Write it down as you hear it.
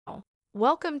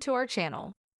Welcome to our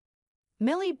channel.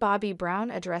 Millie Bobby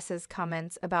Brown addresses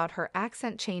comments about her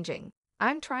accent changing.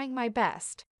 I'm trying my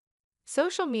best.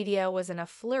 Social media was in a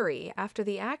flurry after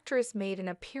the actress made an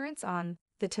appearance on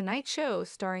The Tonight Show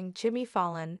starring Jimmy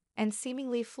Fallon and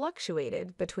seemingly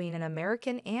fluctuated between an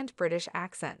American and British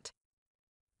accent.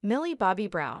 Millie Bobby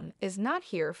Brown is not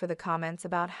here for the comments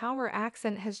about how her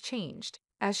accent has changed,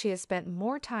 as she has spent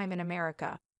more time in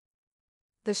America.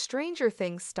 The Stranger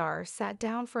Things star sat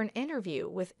down for an interview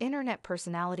with internet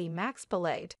personality Max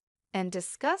Belade and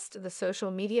discussed the social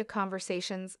media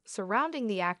conversations surrounding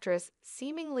the actress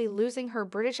seemingly losing her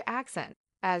British accent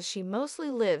as she mostly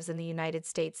lives in the United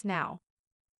States now.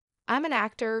 "I'm an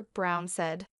actor," Brown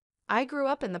said. "I grew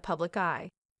up in the public eye.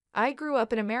 I grew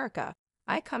up in America.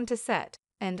 I come to set,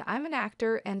 and I'm an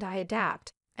actor and I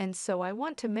adapt, and so I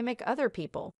want to mimic other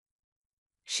people."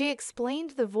 She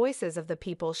explained the voices of the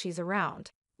people she's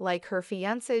around, like her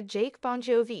fiancé Jake Bon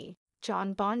Jovi,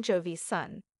 John Bon Jovi's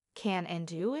son, can and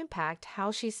do impact how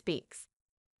she speaks.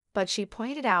 But she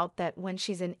pointed out that when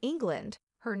she's in England,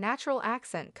 her natural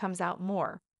accent comes out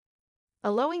more.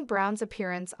 Allowing Brown's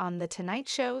appearance on The Tonight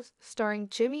Show starring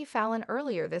Jimmy Fallon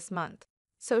earlier this month,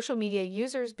 social media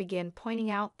users began pointing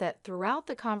out that throughout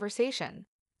the conversation,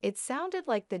 it sounded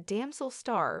like the damsel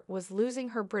star was losing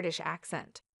her British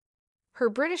accent. "Her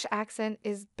British accent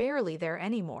is barely there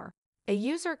anymore," a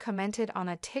user commented on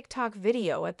a TikTok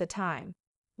video at the time,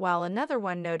 while another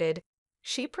one noted,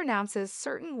 "She pronounces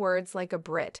certain words like a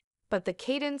Brit, but the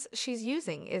cadence she's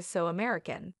using is so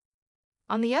American."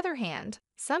 On the other hand,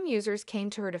 some users came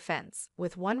to her defense,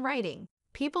 with one writing,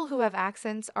 "People who have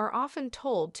accents are often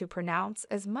told to pronounce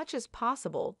as much as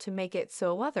possible to make it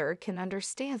so others can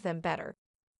understand them better.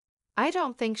 I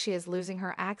don't think she is losing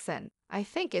her accent. I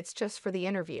think it's just for the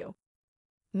interview."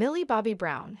 Millie Bobby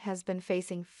Brown has been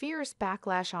facing fierce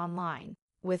backlash online,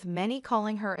 with many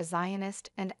calling her a Zionist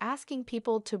and asking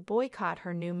people to boycott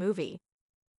her new movie.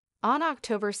 On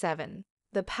October 7,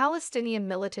 the Palestinian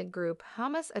militant group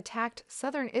Hamas attacked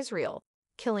southern Israel,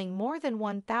 killing more than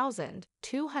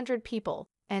 1,200 people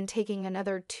and taking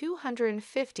another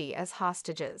 250 as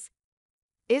hostages.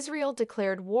 Israel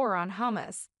declared war on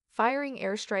Hamas, firing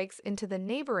airstrikes into the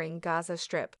neighboring Gaza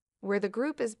Strip, where the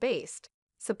group is based.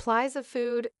 Supplies of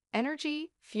food,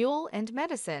 energy, fuel, and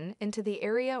medicine into the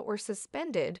area were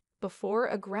suspended before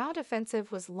a ground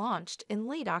offensive was launched in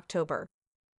late October.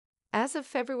 As of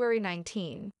February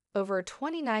 19, over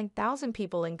 29,000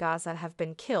 people in Gaza have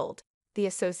been killed, the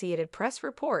Associated Press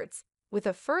reports, with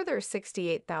a further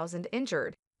 68,000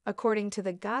 injured, according to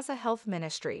the Gaza Health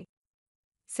Ministry.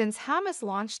 Since Hamas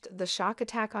launched the shock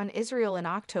attack on Israel in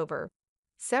October,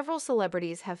 several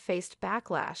celebrities have faced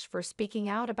backlash for speaking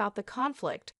out about the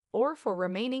conflict or for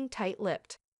remaining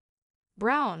tight-lipped.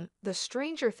 Brown, the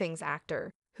Stranger Things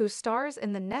actor, who stars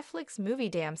in the Netflix movie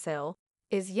Damsel,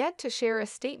 is yet to share a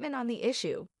statement on the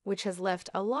issue, which has left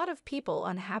a lot of people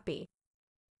unhappy.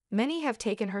 Many have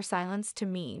taken her silence to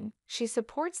mean she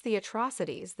supports the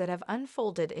atrocities that have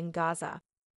unfolded in Gaza.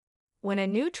 When a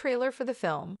new trailer for the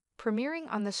film, premiering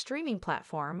on the streaming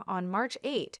platform on March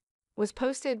 8, was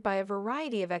posted by a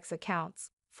variety of X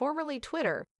accounts, formerly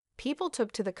Twitter, people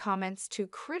took to the comments to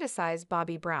criticize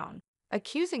Bobby Brown,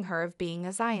 accusing her of being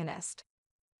a Zionist.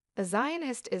 A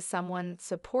Zionist is someone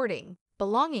supporting,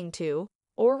 belonging to,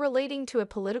 or relating to a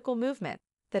political movement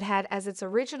that had as its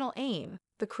original aim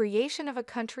the creation of a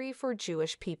country for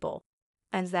Jewish people,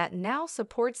 and that now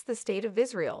supports the State of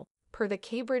Israel, per the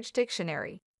Cambridge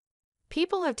Dictionary.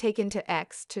 People have taken to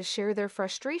X to share their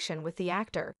frustration with the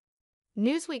actor.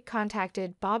 Newsweek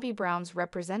contacted Bobby Brown's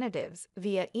representatives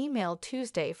via email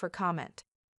Tuesday for comment.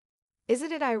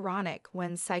 "Isn't it ironic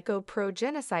when psycho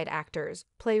pro-genocide actors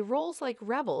play roles like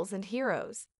rebels and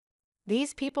heroes?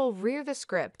 These people rear the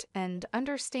script and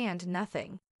understand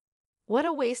nothing. What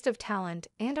a waste of talent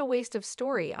and a waste of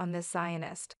story on this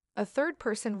Zionist," a third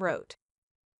person wrote.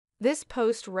 This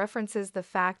post references the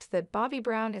fact that Bobby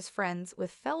Brown is friends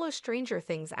with fellow Stranger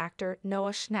Things actor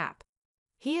Noah Schnapp.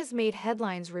 He has made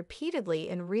headlines repeatedly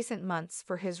in recent months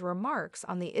for his remarks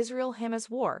on the Israel-Hamas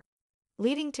war,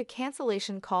 leading to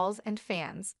cancellation calls and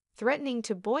fans threatening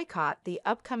to boycott the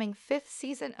upcoming 5th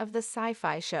season of the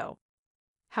sci-fi show.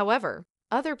 However,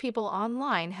 other people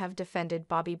online have defended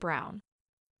Bobby Brown.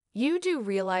 "You do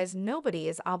realize nobody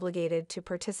is obligated to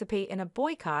participate in a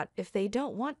boycott if they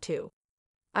don't want to.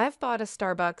 I've bought a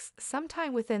Starbucks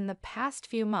sometime within the past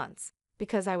few months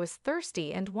because I was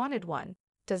thirsty and wanted one.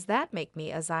 Does that make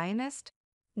me a Zionist?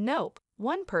 Nope,"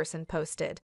 one person posted.